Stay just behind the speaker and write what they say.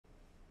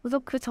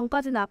우선 그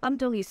전까지는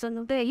악감정이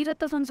있었는데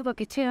히라타 선수가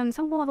개최한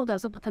성공하고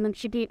나서부터는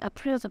길이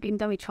풀려서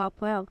굉장히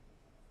좋았고요.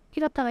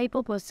 히라타가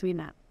이뻐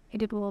보였습니다.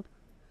 그리고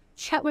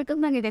샷을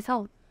끝나게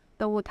돼서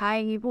너무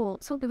다행이고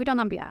속이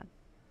후련합니다.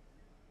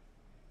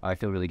 I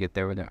feel really good.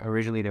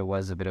 Originally there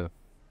was a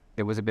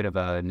bit of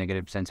a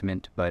negative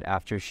sentiment, but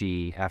after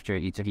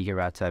Itsuki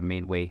Hirata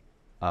made way,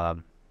 I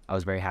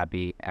was very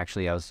happy.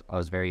 Actually, I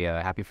was very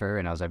happy for her,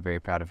 and I was very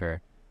proud of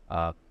her.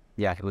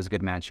 Yeah, it was a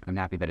good match. I'm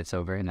happy that it's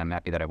over, and I'm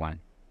happy that I won.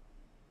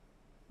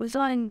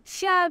 우선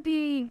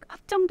시합이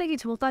확정되기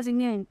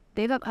전까지는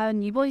내가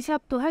과연 이번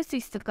시합도 할 수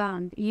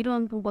있을까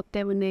이런 것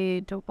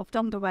때문에 좀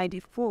걱정도 많이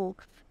됐고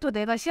또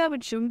내가 시합을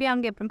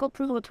준비한 게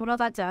불거풀로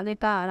돌아가지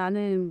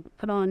않을까라는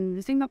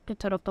그런 생각도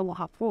들었던 것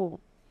같고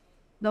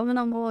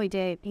너무너무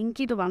이제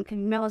인기도 많고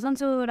유명한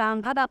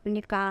선수랑 하다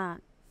보니까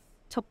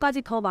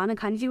저까지 더 많은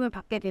관심을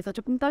받게 돼서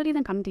조금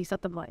떨리는 감도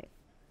있었던 거예요.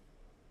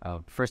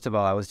 First of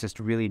all, I was just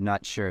really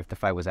not sure if the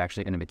fight was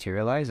actually going to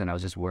materialize, and I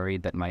was just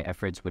worried that my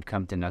efforts would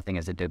come to nothing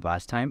as it did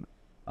last time.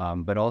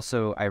 But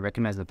also, I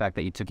recognize the fact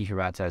that Itsuki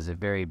Hirata is a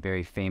very,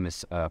 very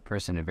famous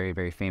person, a very,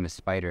 very famous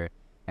fighter,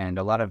 and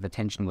a lot of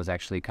attention was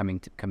actually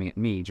coming at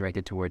me,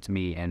 directed towards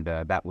me, and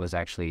that was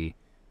actually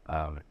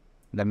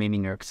that made me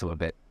nervous a little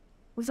bit.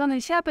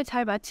 우선은 시합을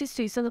잘 마칠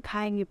수 있어서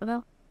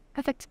다행이고요.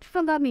 살짝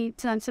특별감이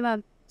있진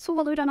않지만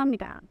속은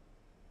후련합니다.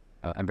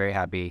 I'm very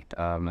happy.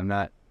 I'm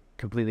not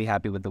completely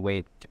happy with the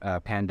way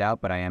it panned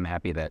out, but I am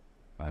happy that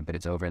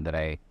it's over and that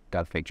I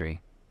got the victory.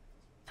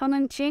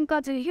 저는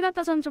지금까지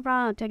히라타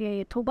선수가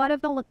되게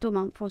도발했던 것도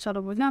많고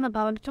저도 무난한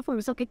마음이 조금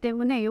있었기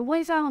때문에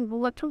이번 시합은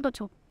뭔가 좀 더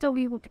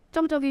적극적이고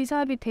득점적인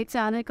시합이 되지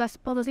않을까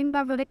싶어서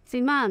생각을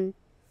했지만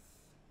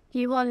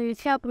이번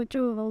시합은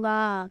좀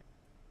뭔가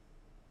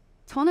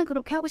저는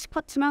그렇게 하고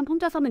싶었지만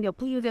혼자서는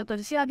역부족이었던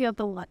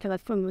시합이었던 것 같아서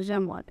좀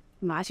요즘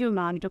아쉬운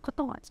마음이 좀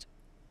컸던 것 같죠.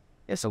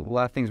 Yeah, so a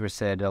lot of things were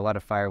said. A lot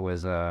of fire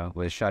was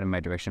shot in my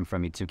direction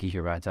from Itsuki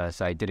Hirata.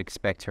 So I did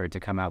expect her to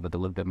come out with a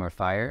little bit more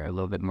fire, a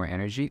little bit more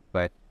energy.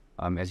 But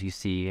as you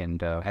see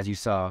and as you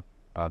saw,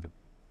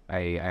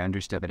 I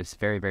understood that it's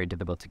very, very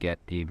difficult to get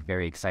a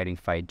very exciting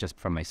fight just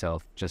from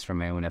myself, just from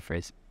my own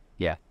efforts.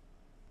 Yeah.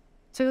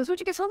 제가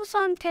솔직히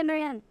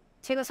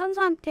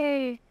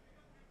선수한테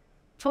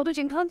저도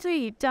지금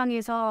선수의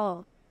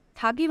입장에서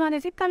자기만의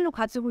색깔로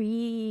가지고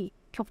이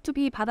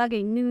격투기 바닥에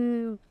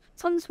있는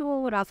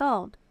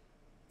선수라서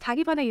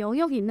자기만의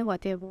영역이 있는 것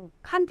같아요.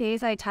 한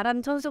대회사에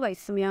잘하는 선수가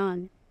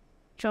있으면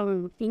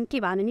좀 인기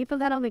많은 이쁜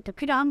사람이 더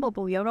필요한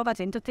거고 여러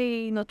가지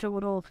엔터테이너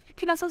쪽으로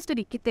필요한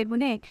선수들이 있기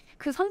때문에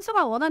그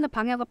선수가 원하는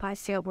방향을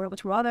봐서 뭐라고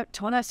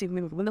전할 수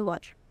있는 것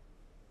같아요.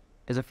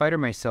 As a fighter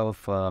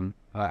myself,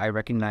 I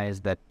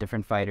recognize that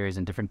different fighters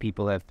and different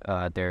people have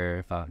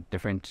their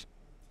different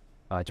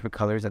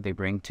colors that they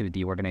bring to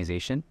the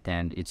organization,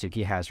 and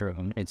Itsuki has her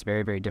own. It's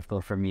very, very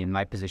difficult for me in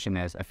my position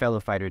as a fellow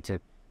fighter to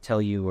tell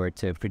you or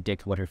to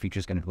predict what her future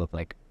is going to look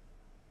like.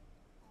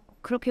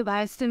 그렇게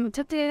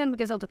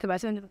채팅님께서 그렇게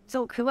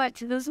말씀해주셔서 그 말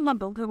듣는 순간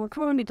너무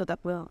소름이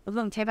돋았고요.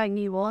 우선 제가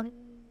이미 원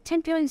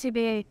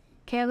챔피언십에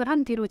계약을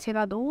한 뒤로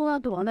제가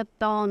너무나도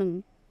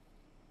원했던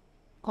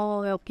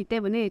거였기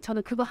때문에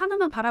저는 그거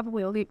하나만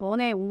바라보고 여기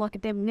원에 온 거기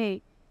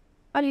때문에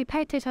빨리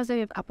타이틀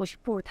찾아보고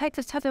싶고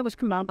타이틀 찾아보고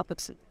싶은 마음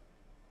바빴어요.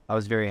 I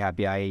was very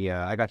happy.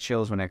 I got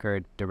chills when I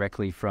heard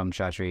directly from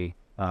Chatri.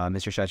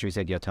 Mr. Chatri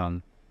said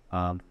Yotong.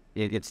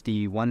 It's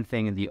the one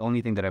thing and the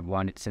only thing that I've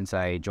wanted since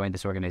I joined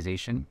this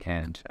organization,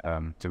 and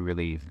so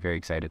really very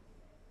excited.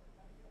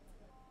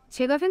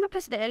 제가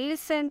생각했을 때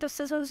앨리스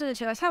앤더스 선수는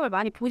제가 시합을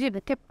많이 보지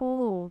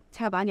못했고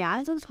제가 많이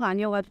아는 선수가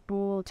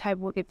아니어가지고 잘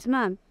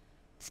모르겠지만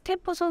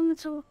스태프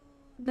선수는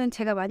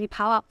제가 많이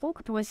봐왔고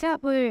그동안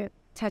시합을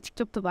제가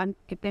직접도 많이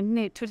했기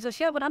때문에 둘이서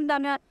시합을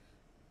한다면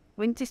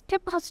왠지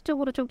스태프 선수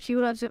쪽으로 좀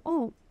기울어서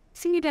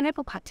승리된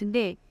것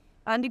같은데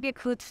만약에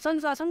그 두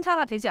선수가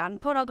선사가 되지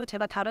않더라도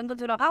제가 다른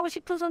선수랑 하고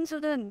싶은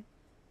선수는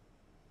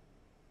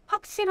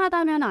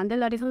확실하다면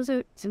안델라리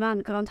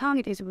선수지만 그런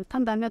상황이 되지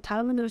못한다면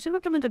다른 분들을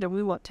생각해본 적이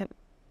없는 것 같아요.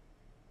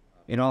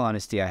 In all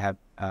honesty,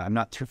 I'm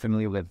not too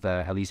familiar with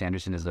Elise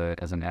Anderson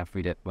as an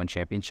athlete at one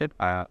championship.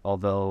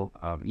 Although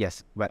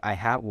yes, but I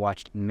have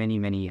watched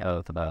many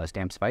of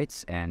Stamp's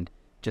fights, and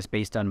just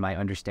based on my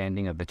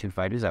understanding of the two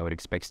fighters, I would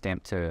expect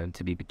Stamp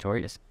to be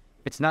victorious.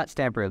 If it's not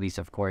Stamp or Elise,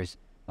 of course,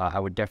 I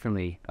would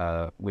definitely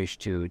wish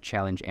to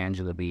challenge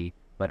Angela Lee.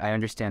 But I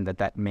understand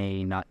that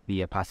may not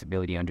be a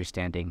possibility.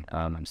 Understanding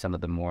some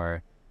of the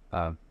more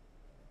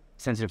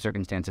sensitive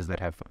circumstances that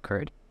have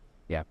occurred.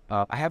 Yeah,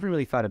 I haven't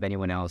really thought of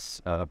anyone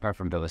else apart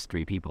from those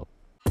three people.